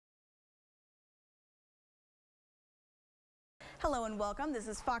Hello and welcome. This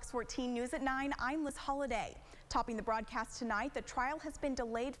is Fox 14 News at 9. I'm Liz Holiday. Topping the broadcast tonight, the trial has been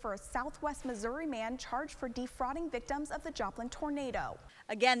delayed for a Southwest Missouri man charged for defrauding victims of the Joplin tornado.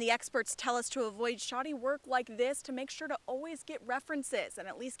 Again, the experts tell us to avoid shoddy work like this, to make sure to always get references and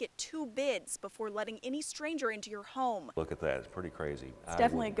at least get 2 bids before letting any stranger into your home. Look at that. It's pretty crazy. It's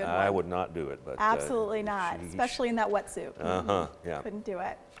definitely a good one. I would not do it. But absolutely not, especially in that wetsuit. Yeah. Couldn't do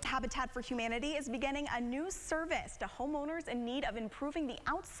it. Habitat for Humanity is beginning a new service to homeowners in need of improving the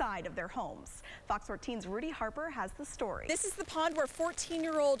outside of their homes. Fox 14's Rudy Harper has the story. This is the pond where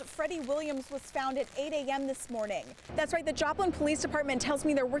 14-year-old Freddie Williams was found at 8 a.m. this morning. That's right, the Joplin Police Department tells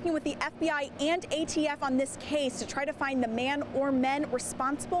me they're working with the FBI and ATF on this case to try to find the man or men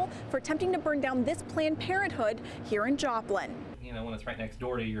responsible for attempting to burn down this Planned Parenthood here in Joplin. You know, when it's right next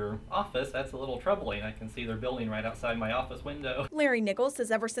door to your office, that's a little troubling. I can see their building right outside my office window. Larry Nichols says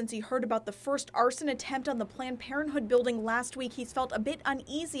ever since he heard about the first arson attempt on the Planned Parenthood building last week, he's felt a bit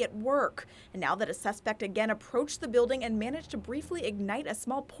uneasy at work. And now that a suspect again approached the building and managed to briefly ignite a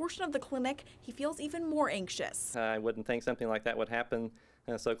small portion of the clinic, he feels even more anxious. I wouldn't think something like that would happen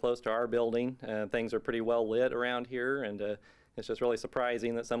so close to our building. Things are pretty well lit around here, and it's just really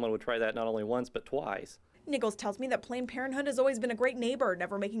surprising that someone would try that not only once but twice. Nichols tells me that Planned Parenthood has always been a great neighbor,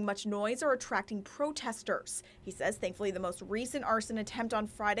 never making much noise or attracting protesters. He says thankfully the most recent arson attempt on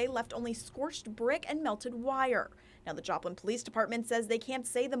Friday left only scorched brick and melted wire. Now the Joplin Police Department says they can't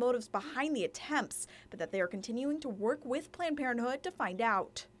say the motives behind the attempts, but that they are continuing to work with Planned Parenthood to find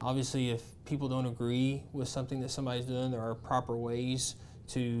out. Obviously, if people don't agree with something that somebody's doing, there are proper ways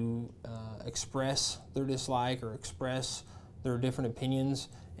to express their dislike or express their different opinions,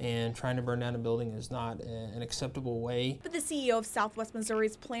 and trying to burn down a building is not an acceptable way. But the CEO of Southwest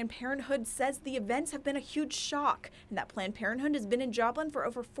Missouri's Planned Parenthood says the events have been a huge shock, and that Planned Parenthood has been in Joplin for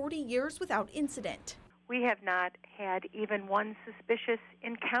over 40 years without incident. We have not had even one suspicious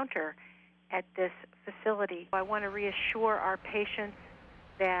encounter at this facility. I want to reassure our patients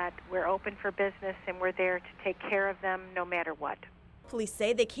that we're open for business and we're there to take care of them no matter what. Police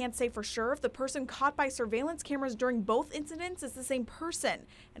say they can't say for sure if the person caught by surveillance cameras during both incidents is the same person.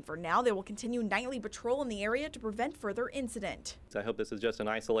 And for now, they will continue nightly patrol in the area to prevent further incident. I hope this is just an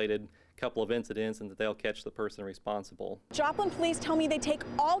isolated couple of incidents and that they'll catch the person responsible. Joplin police tell me they take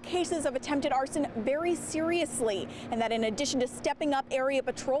all cases of attempted arson very seriously, and that in addition to stepping up area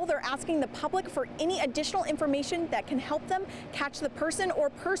patrol, they're asking the public for any additional information that can help them catch the person or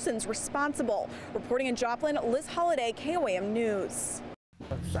persons responsible. Reporting in Joplin, Liz Holiday, KOAM News.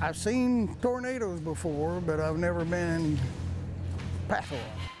 I've seen tornadoes before, but I've never been past one.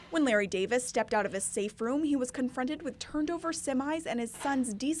 When Larry Davis stepped out of his safe room, he was confronted with turned-over semis and his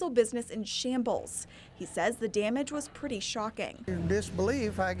son's diesel business in shambles. He says the damage was pretty shocking.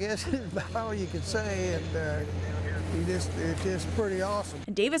 Disbelief, I guess, is about all you could say, and it's just pretty awesome.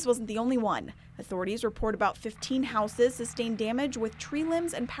 And Davis wasn't the only one. Authorities report about 15 houses sustained damage with tree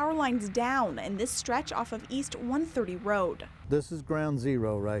limbs and power lines down in this stretch off of East 130 Road. This is ground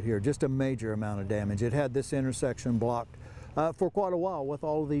zero right here, just a major amount of damage. It had this intersection blocked for quite a while with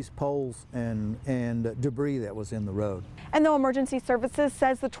all of these poles and debris that was in the road. And though emergency services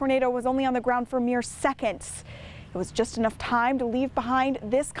says the tornado was only on the ground for mere seconds, it was just enough time to leave behind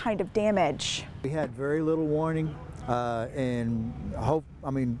this kind of damage. We had very little warning, and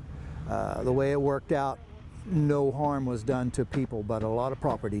the way it worked out, no harm was done to people, but a lot of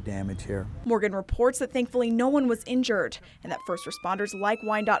property damage here. Morgan reports that thankfully no one was injured, and that first responders like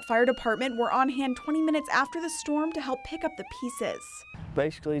Wyandotte Fire Department were on hand 20 minutes after the storm to help pick up the pieces.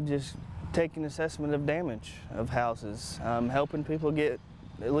 Basically just taking assessment of damage of houses, helping people get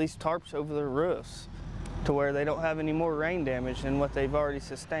at least tarps over their roofs to where they don't have any more rain damage than what they've already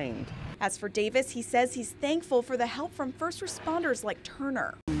sustained. As for Davis, he says he's thankful for the help from first responders like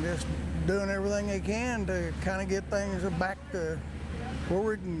Turner. Just doing everything they can to kind of get things back to where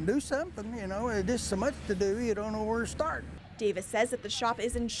we can do something, you know. It's just so much to do, you don't know where to start. Davis says that the shop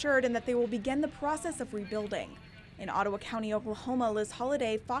is insured and that they will begin the process of rebuilding. In Ottawa County, Oklahoma, Liz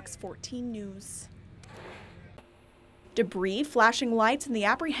Holiday, Fox 14 News. Debris, flashing lights, and the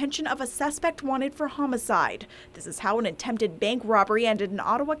apprehension of a suspect wanted for homicide. This is how an attempted bank robbery ended in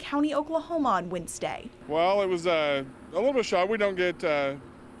Ottawa County, Oklahoma on Wednesday. Well, it was a little bit shy. We don't get a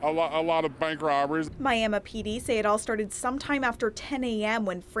lot of bank robberies. Miami PD say it all started sometime after 10 a.m.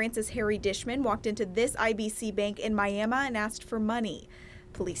 when Francis Harry Dishman walked into this IBC bank in Miami and asked for money.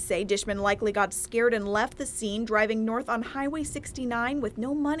 Police say Dishman likely got scared and left the scene, driving north on Highway 69 with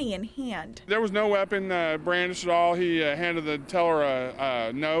no money in hand. There was no weapon brandished at all. He handed the teller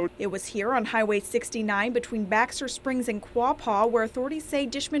a note. It was here on Highway 69 between Baxter Springs and Quapaw where authorities say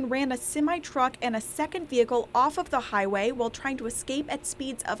Dishman ran a semi-truck and a second vehicle off of the highway while trying to escape at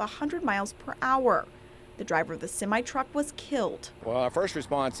speeds of 100 miles per hour. The driver of the semi-truck was killed. Well, our first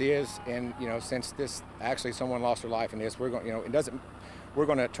response is, and since this actually someone lost their life in this, we're going, we're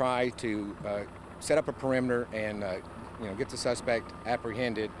going to try to set up a perimeter and get the suspect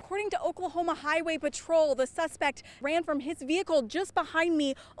apprehended. According to Oklahoma Highway Patrol, the suspect ran from his vehicle just behind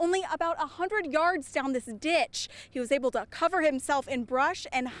me, only about 100 yards down this ditch. He was able to cover himself in brush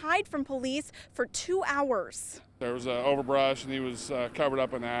and hide from police for 2 hours. There was overbrush, and he was covered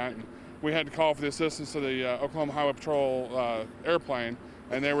up in that. And we had to call for the assistance of the Oklahoma Highway Patrol airplane,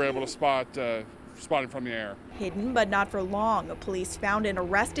 and they were able to spot him from the air. Hidden but not for long, police found and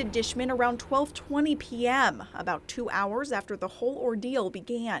arrested Dishman around 12:20 p.m., about 2 hours after the whole ordeal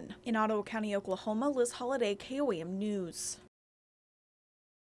began. In Ottawa County, Oklahoma, Liz Holiday, KOAM News.